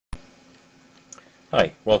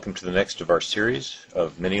Hi, welcome to the next of our series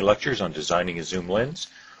of mini lectures on designing a zoom lens.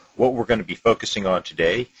 What we're going to be focusing on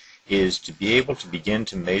today is to be able to begin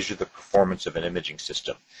to measure the performance of an imaging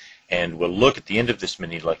system. And we'll look at the end of this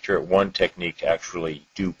mini lecture at one technique to actually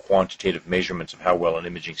do quantitative measurements of how well an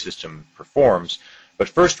imaging system performs. But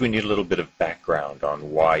first we need a little bit of background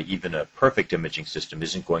on why even a perfect imaging system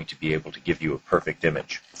isn't going to be able to give you a perfect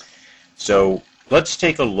image. So let's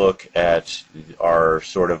take a look at our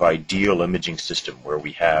sort of ideal imaging system where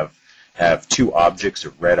we have two objects, a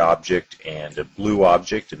red object and a blue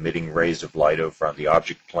object, emitting rays of light over on the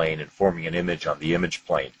object plane and forming an image on the image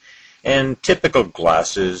plane. And typical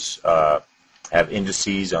glasses have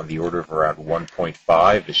indices on the order of around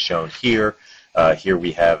 1.5 as shown here. Here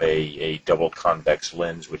we have a double convex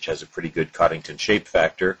lens which has a pretty good Coddington shape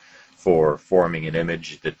factor for forming an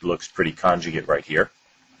image that looks pretty conjugate right here.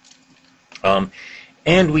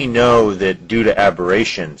 And we know that due to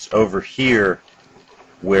aberrations over here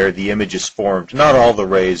where the image is formed, not all the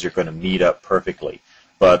rays are going to meet up perfectly.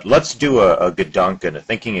 But let's do a Gedanken, a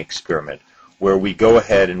thinking experiment, where we go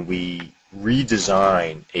ahead and we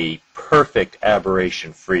redesign a perfect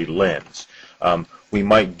aberration-free lens. We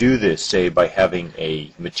might do this, say, by having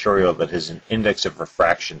a material that has an index of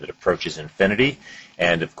refraction that approaches infinity.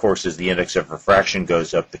 And, of course, as the index of refraction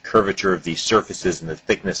goes up, the curvature of these surfaces and the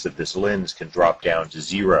thickness of this lens can drop down to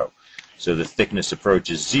 0. So the thickness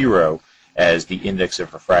approaches 0 as the index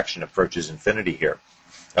of refraction approaches infinity here.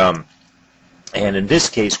 And in this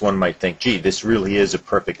case, one might think, gee, this really is a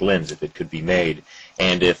perfect lens if it could be made.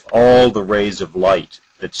 And if all the rays of light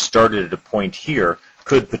that started at a point here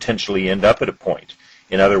could potentially end up at a point.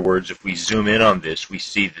 In other words, if we zoom in on this, we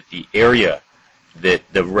see that the area that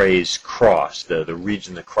the rays cross, the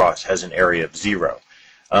region that cross, has an area of 0.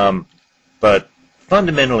 But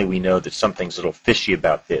fundamentally we know that something's a little fishy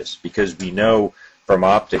about this, because we know from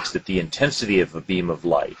optics that the intensity of a beam of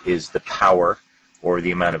light is the power, or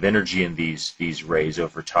the amount of energy in these rays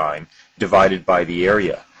over time, divided by the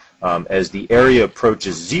area. As the area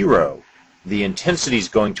approaches 0, the intensity is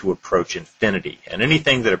going to approach infinity. And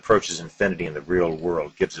anything that approaches infinity in the real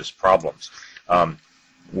world gives us problems.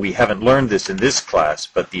 We haven't learned this in this class,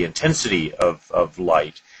 but the intensity of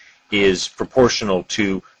light is proportional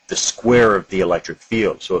to the square of the electric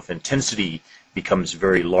field. So if intensity becomes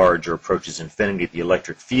very large or approaches infinity, the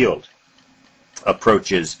electric field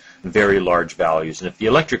approaches very large values. And if the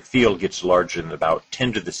electric field gets larger than about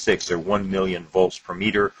 10 to the 6 or 1 million volts per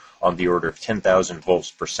meter, on the order of 10,000 volts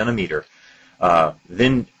per centimeter,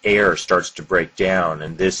 then air starts to break down,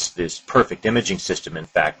 and this perfect imaging system, in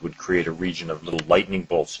fact, would create a region of little lightning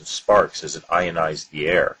bolts and sparks as it ionized the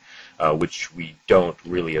air, which we don't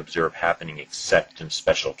really observe happening except in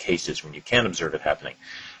special cases when you can observe it happening.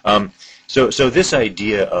 So this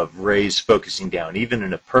idea of rays focusing down, even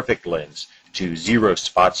in a perfect lens, to 0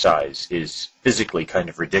 spot size is physically kind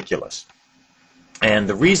of ridiculous. And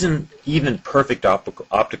the reason even perfect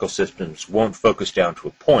optical systems won't focus down to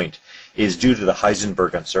a point is due to the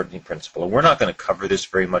Heisenberg-Uncertainty Principle. And we're not going to cover this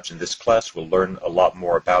very much in this class. We'll learn a lot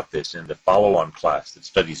more about this in the follow-on class that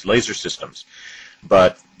studies laser systems.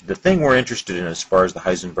 But the thing we're interested in as far as the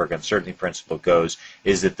Heisenberg-Uncertainty Principle goes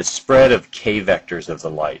is that the spread of k vectors of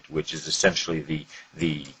the light, which is essentially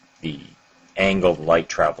the angle the light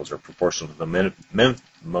travels, or proportional to the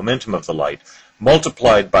momentum of the light,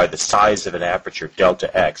 multiplied by the size of an aperture,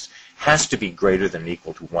 delta x, has to be greater than or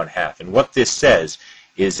equal to 1/2. And what this says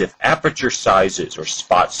is if aperture sizes or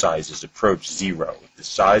spot sizes approach 0, if the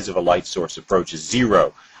size of a light source approaches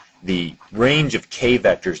 0, the range of k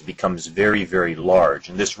vectors becomes very, very large.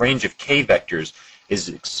 And this range of k vectors is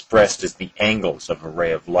expressed as the angles of a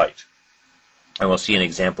ray of light. And we'll see an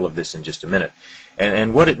example of this in just a minute.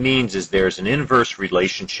 And what it means is there's an inverse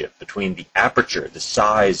relationship between the aperture, the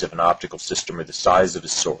size of an optical system or the size of a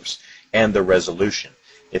source, and the resolution.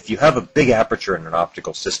 If you have a big aperture in an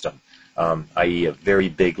optical system, i.e. a very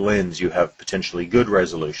big lens, you have potentially good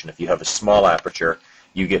resolution. If you have a small aperture,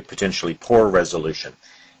 you get potentially poor resolution.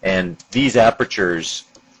 And these apertures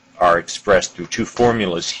are expressed through two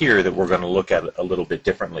formulas here that we're going to look at a little bit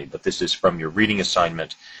differently. But this is from your reading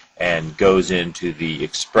assignment and goes into the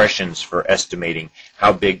expressions for estimating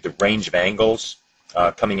how big the range of angles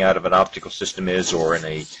coming out of an optical system is, or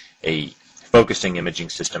in a focusing imaging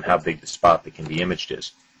system, how big the spot that can be imaged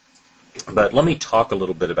is. But let me talk a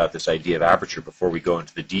little bit about this idea of aperture before we go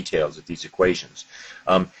into the details of these equations.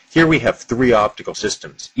 Here we have 3 optical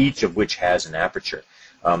systems, each of which has an aperture.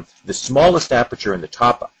 The smallest aperture in the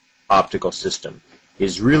top optical system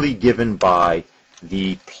is really given by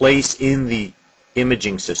the place in the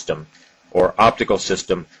imaging system or optical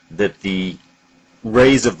system that the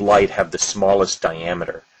rays of light have the smallest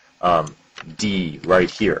diameter. D right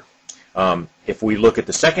here. If we look at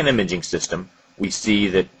the second imaging system, we see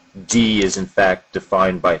that D is in fact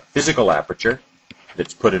defined by physical aperture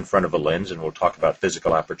that's put in front of a lens, and we'll talk about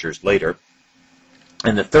physical apertures later.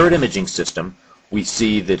 In the third imaging system, we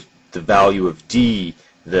see that the value of D,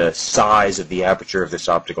 the size of the aperture of this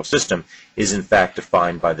optical system, is in fact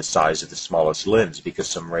defined by the size of the smallest lens, because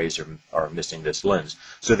some rays are missing this lens.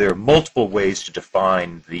 So there are multiple ways to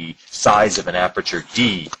define the size of an aperture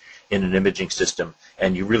D in an imaging system,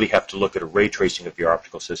 and you really have to look at a ray tracing of your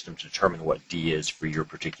optical system to determine what D is for your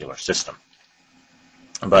particular system.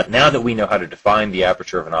 But now that we know how to define the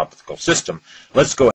aperture of an optical system, let's go